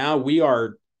ends. Now we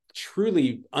are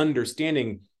truly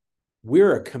understanding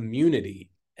we're a community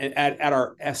at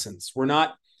our essence. We're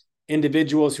not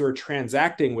individuals who are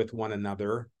transacting with one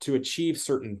another to achieve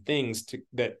certain things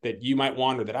that you might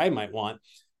want or that I might want.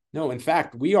 No, in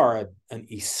fact, we are an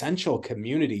essential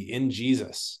community in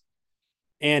Jesus.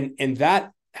 And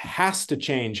that has to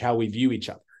change how we view each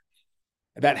other.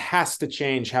 That has to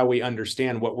change how we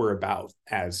understand what we're about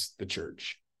as the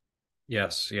church.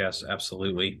 Yes,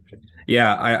 absolutely.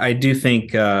 Yeah, I do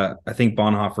think I think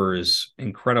Bonhoeffer is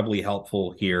incredibly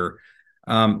helpful here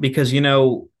because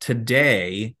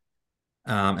today,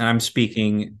 and I'm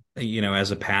speaking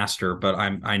as a pastor, but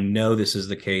I know this is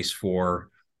the case for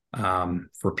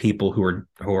people who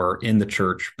are in the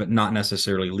church, but not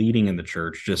necessarily leading in the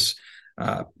church, just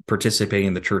participating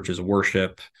in the church's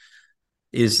worship.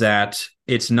 Is that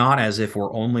it's not as if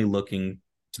we're only looking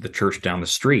to the church down the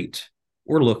street.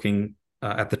 We're looking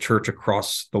at the church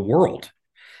across the world.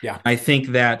 Yeah. I think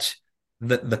that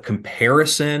the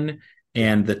comparison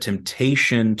and the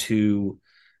temptation to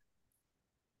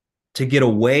get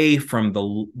away from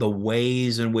the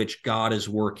ways in which God is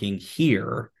working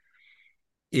here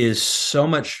is so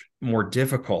much more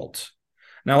difficult.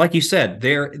 Now, like you said,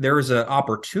 there is an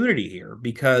opportunity here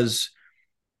because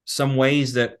some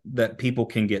ways that people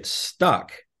can get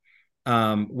stuck,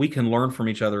 we can learn from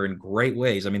each other in great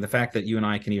ways. I mean, the fact that you and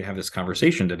I can even have this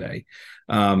conversation today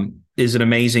is an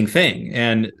amazing thing.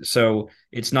 And so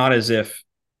it's not as if,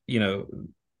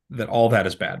 that all that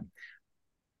is bad.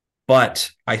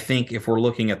 But I think if we're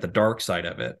looking at the dark side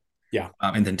of it,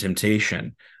 and then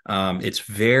temptation, it's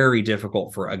very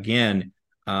difficult for, again,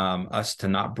 us to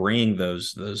not bring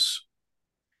those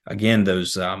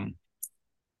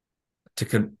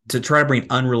to try to bring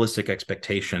unrealistic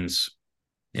expectations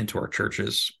into our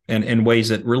churches and in ways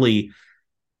that really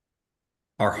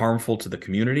are harmful to the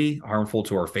community, harmful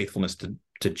to our faithfulness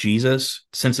to Jesus,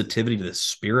 sensitivity to the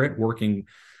Spirit, working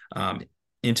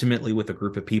intimately with a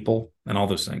group of people, and all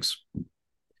those things.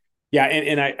 Yeah,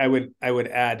 and I would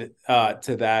add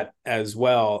to that as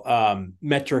well,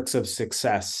 metrics of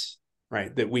success,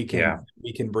 right? That we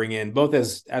can bring in both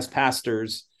as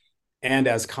pastors and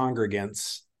as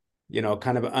congregants.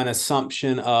 Kind of an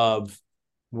assumption of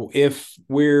if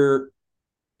we're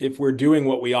doing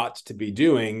what we ought to be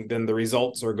doing, then the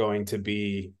results are going to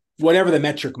be whatever the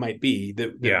metric might be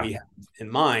that we have in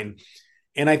mind.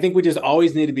 And I think we just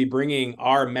always need to be bringing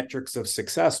our metrics of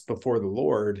success before the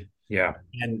Lord, Yeah.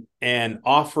 and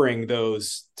offering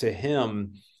those to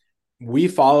him. We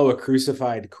follow a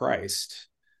crucified Christ.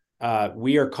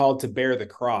 We are called to bear the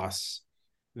cross.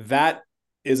 That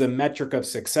is a metric of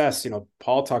success.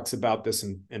 Paul talks about this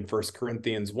in 1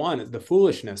 Corinthians 1, the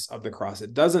foolishness of the cross.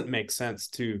 It doesn't make sense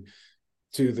to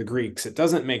the Greeks. It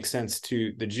doesn't make sense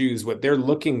to the Jews. What they're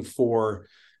looking for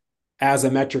as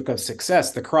a metric of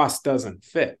success, the cross doesn't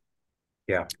fit.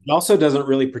 Yeah. It also doesn't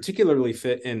really particularly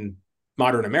fit in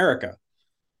modern America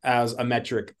as a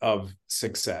metric of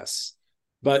success.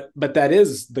 But that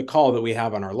is the call that we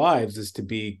have on our lives, is to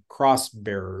be cross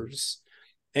bearers.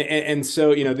 And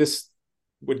so, this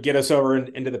would get us over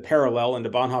into the parallel into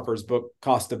Bonhoeffer's book,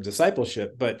 Cost of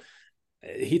Discipleship. But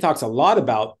he talks a lot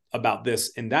about this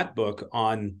in that book,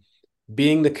 on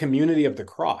being the community of the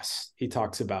cross. He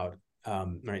talks about,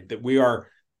 right, that we are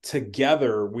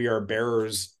together, we are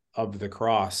bearers of the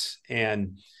cross.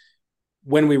 And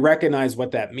when we recognize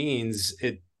what that means,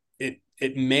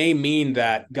 it may mean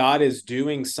that God is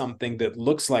doing something that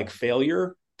looks like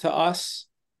failure to us,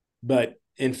 but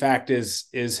in fact is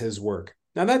his work.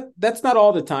 Now that's not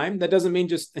all the time. That doesn't mean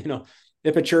just,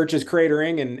 if a church is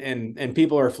cratering and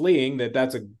people are fleeing,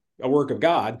 that's a work of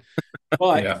God.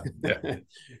 But Yeah.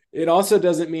 it also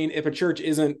doesn't mean if a church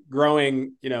isn't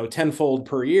growing, tenfold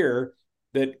per year,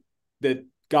 that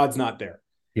God's not there.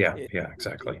 Yeah,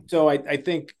 exactly. So I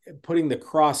think putting the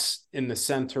cross in the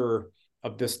center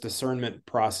of this discernment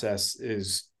process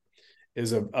is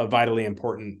a vitally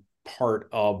important part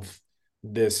of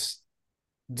this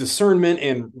discernment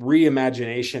and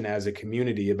reimagination as a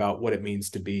community about what it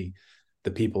means to be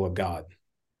the people of God.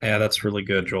 Yeah, that's really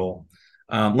good, Joel.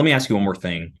 Let me ask you one more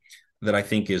thing that I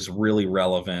think is really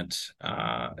relevant,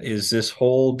 is this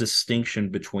whole distinction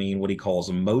between what he calls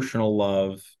emotional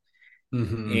love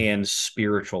and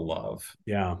spiritual love.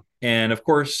 Yeah. And of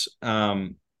course,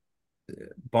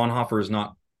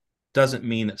 Bonhoeffer doesn't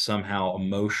mean that somehow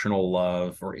emotional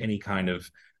love or any kind of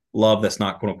love that's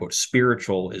not quote unquote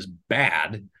spiritual is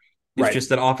bad. It's Right. just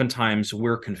that oftentimes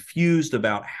we're confused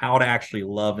about how to actually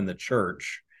love in the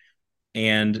church.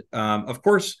 And of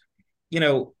course,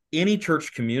 any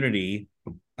church community,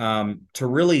 to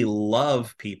really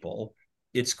love people,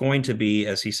 it's going to be,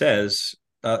 as he says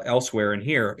elsewhere in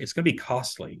here, it's going to be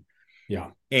costly.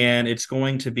 Yeah. And it's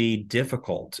going to be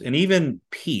difficult. And even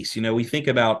peace, we think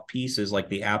about peace as like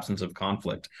the absence of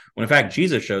conflict, when in fact,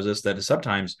 Jesus shows us that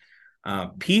sometimes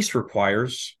peace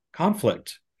requires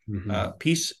conflict.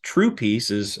 True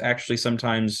peace is actually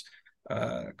sometimes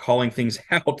calling things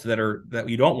out that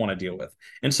you don't want to deal with.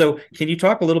 And so can you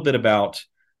talk a little bit about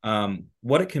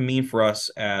what it can mean for us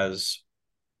as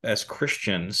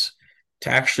Christians to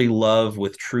actually love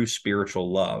with true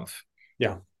spiritual love?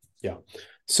 Yeah.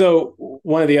 So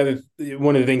one of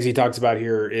the things he talks about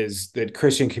here is that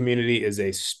Christian community is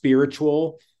a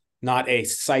spiritual, not a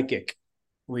psychic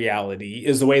reality,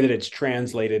 is the way that it's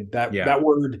translated. That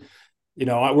word,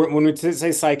 when we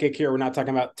say psychic here, we're not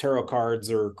talking about tarot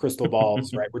cards or crystal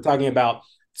balls, right? We're talking about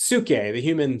psyche, the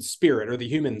human spirit or the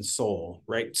human soul,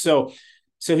 right? So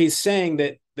he's saying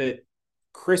that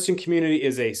Christian community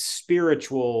is a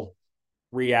spiritual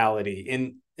reality,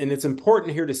 and it's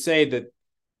important here to say that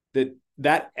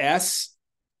S,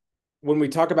 when we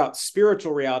talk about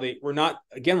spiritual reality, we're not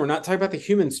talking about the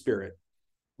human spirit.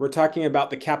 We're talking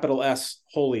about the capital S,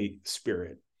 Holy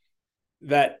Spirit.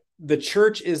 That the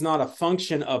church is not a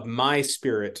function of my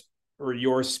spirit or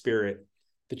your spirit.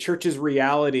 The church's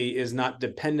reality is not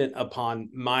dependent upon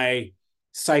my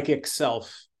psychic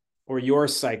self or your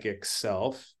psychic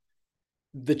self.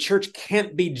 The church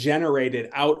can't be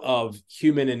generated out of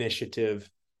human initiative,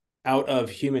 out of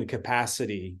human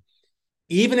capacity.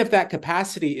 Even if that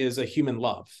capacity is a human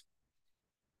love,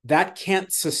 that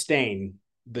can't sustain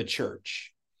the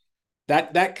church.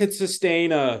 That could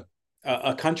sustain a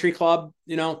country club,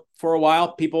 for a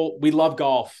while. We love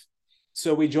golf.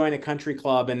 So we join a country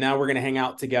club and now we're going to hang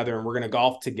out together and we're going to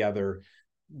golf together.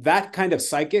 That kind of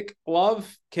psychic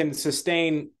love can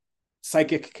sustain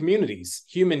psychic communities.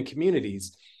 Human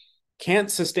communities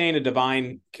can't sustain a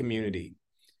divine community.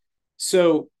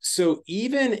 So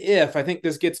even if, I think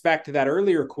this gets back to that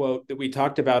earlier quote that we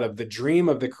talked about of the dream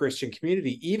of the Christian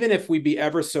community, even if we be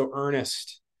ever so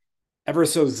earnest, ever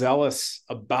so zealous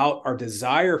about our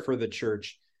desire for the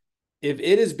church, if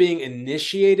it is being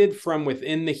initiated from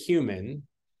within the human,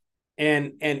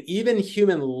 and even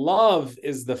human love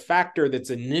is the factor that's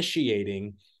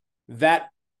initiating, that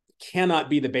cannot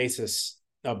be the basis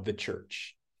of the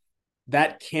church.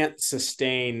 That can't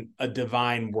sustain a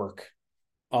divine work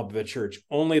of the church.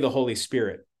 Only the Holy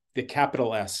Spirit, the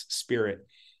capital S Spirit,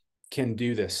 can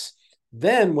do this.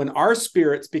 Then when our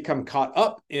spirits become caught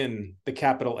up in the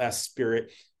capital S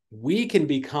Spirit, we can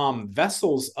become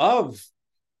vessels of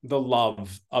the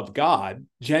love of God,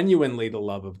 genuinely the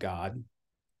love of God.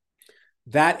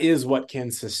 That is what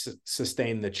can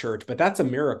sustain the church, but that's a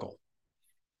miracle.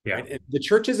 Yeah. Right? The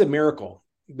church is a miracle.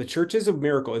 The church is a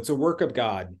miracle. It's a work of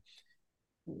God.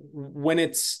 When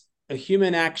it's a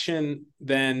human action,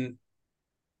 then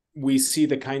we see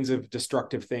the kinds of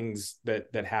destructive things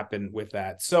that happen with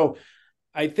that. So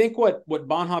I think what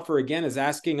Bonhoeffer again is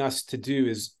asking us to do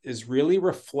is really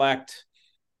reflect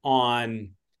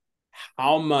on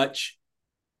how much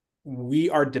we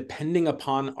are depending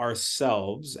upon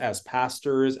ourselves as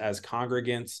pastors, as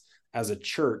congregants, as a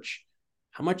church.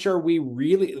 How much are we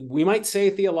really, we might say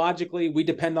theologically, we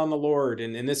depend on the Lord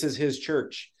and this is his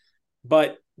church,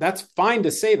 but that's fine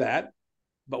to say that.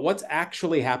 But what's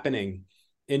actually happening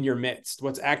in your midst?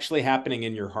 What's actually happening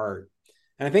in your heart?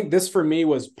 And I think this for me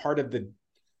was part of the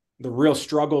real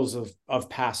struggles of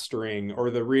pastoring, or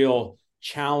the real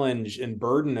challenge and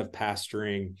burden of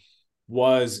pastoring,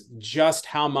 was just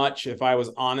how much, if I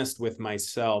was honest with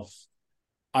myself,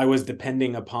 I was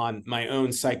depending upon my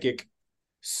own psychic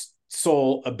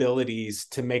soul abilities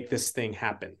to make this thing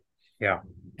happen. Yeah.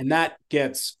 And that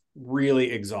gets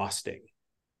really exhausting.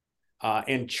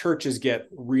 And churches get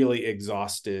really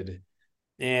exhausted.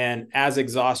 And as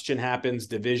exhaustion happens,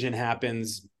 division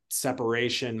happens,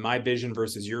 separation, my vision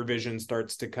versus your vision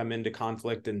starts to come into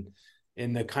conflict. And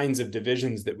in the kinds of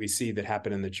divisions that we see that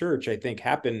happen in the church, I think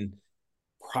happen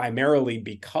primarily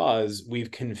because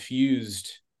we've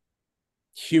confused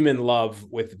human love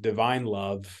with divine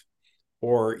love,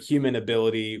 or human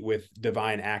ability with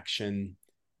divine action.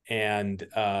 And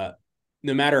no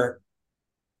matter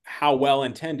how well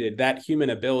intended, that human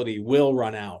ability will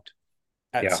run out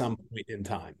at some point in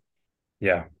time.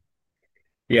 Yeah.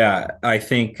 Yeah. I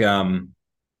think,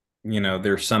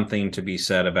 there's something to be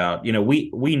said about,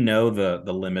 we know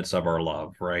the limits of our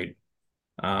love, right?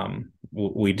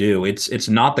 We do. It's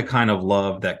not the kind of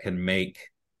love that can make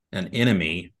an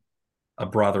enemy a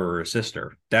brother or a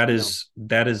sister. That is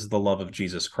the love of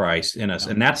Jesus Christ in us.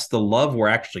 And that's the love we're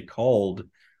actually called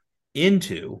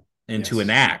into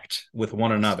enact with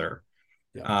one another.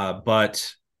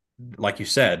 But like you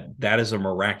said, that is a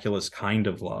miraculous kind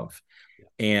of love.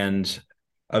 And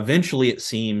eventually it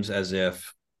seems as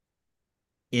if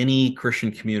any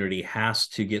Christian community has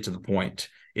to get to the point,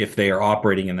 if they are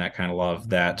operating in that kind of love,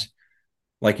 that,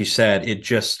 like you said, it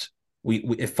just,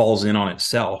 it falls in on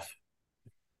itself,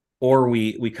 or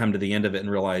we come to the end of it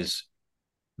and realize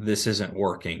this isn't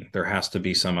working. There has to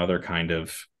be some other kind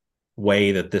of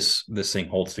way that this thing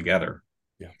holds together.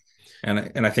 Yeah.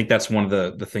 And I think that's one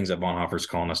of the things that Bonhoeffer's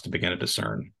calling us to begin to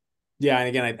discern. Yeah. And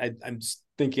again, I'm just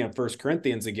thinking of 1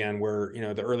 Corinthians again, where,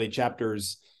 the early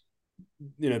chapters,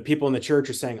 people in the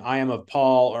church are saying, I am of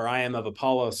Paul, or I am of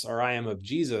Apollos, or I am of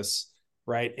Jesus.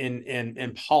 Right.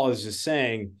 And Paul is just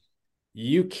saying,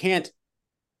 you can't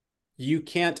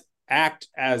act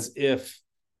as if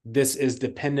this is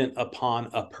dependent upon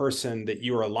a person that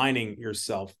you are aligning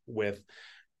yourself with.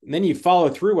 And then you follow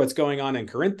through what's going on in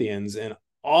Corinthians, and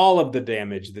all of the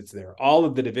damage that's there, all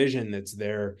of the division that's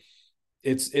there,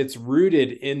 it's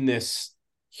rooted in this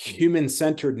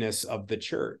human-centeredness of the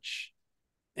church.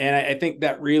 And I think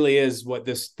that really is what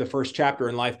the first chapter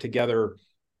in Life Together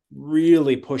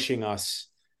really pushing us,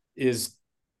 is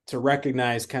to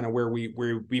recognize kind of where we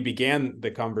began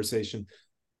the conversation.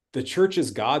 The church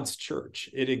is God's church.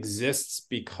 It exists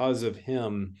because of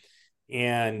him.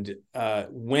 And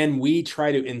when we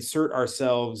try to insert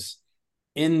ourselves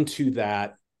into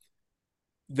that,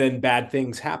 then bad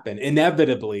things happen.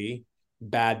 Inevitably,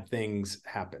 bad things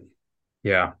happen.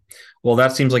 Yeah. Well,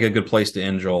 that seems like a good place to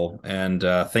end, Joel. And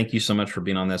thank you so much for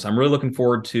being on this. I'm really looking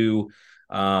forward to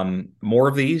more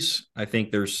of these. I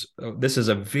think this is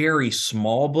a very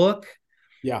small book.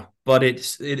 Yeah. But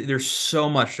there's so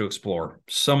much to explore.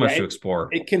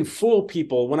 It can fool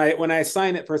people. When I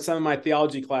assign it for some of my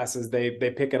theology classes, they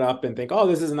pick it up and think, oh,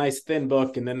 this is a nice thin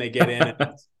book. And then they get in.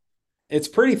 It's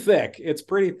pretty thick.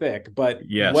 But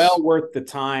well worth the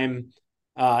time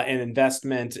and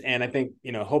investment. And I think,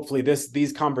 hopefully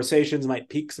these conversations might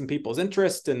pique some people's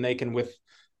interest, and they can, with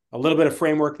a little bit of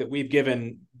framework that we've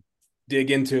given, dig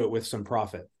into it with some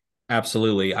profit.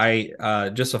 Absolutely. I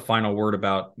just a final word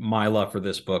about my love for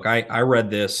this book. I read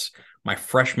this my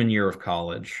freshman year of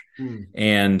college,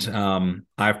 and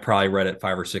I've probably read it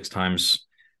 5 or 6 times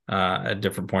at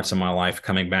different points in my life,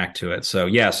 coming back to it. So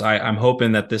yes, I'm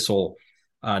hoping that this will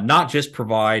not just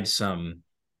provide some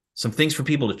some things for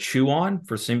people to chew on,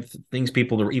 for some things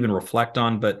people to even reflect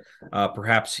on, but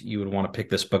perhaps you would want to pick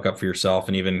this book up for yourself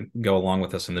and even go along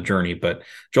with us in the journey. But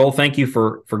Joel, thank you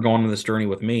for going on this journey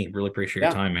with me. Really appreciate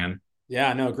your time, man.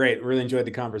 Yeah, no, great. Really enjoyed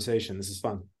the conversation. This is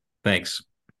fun. Thanks.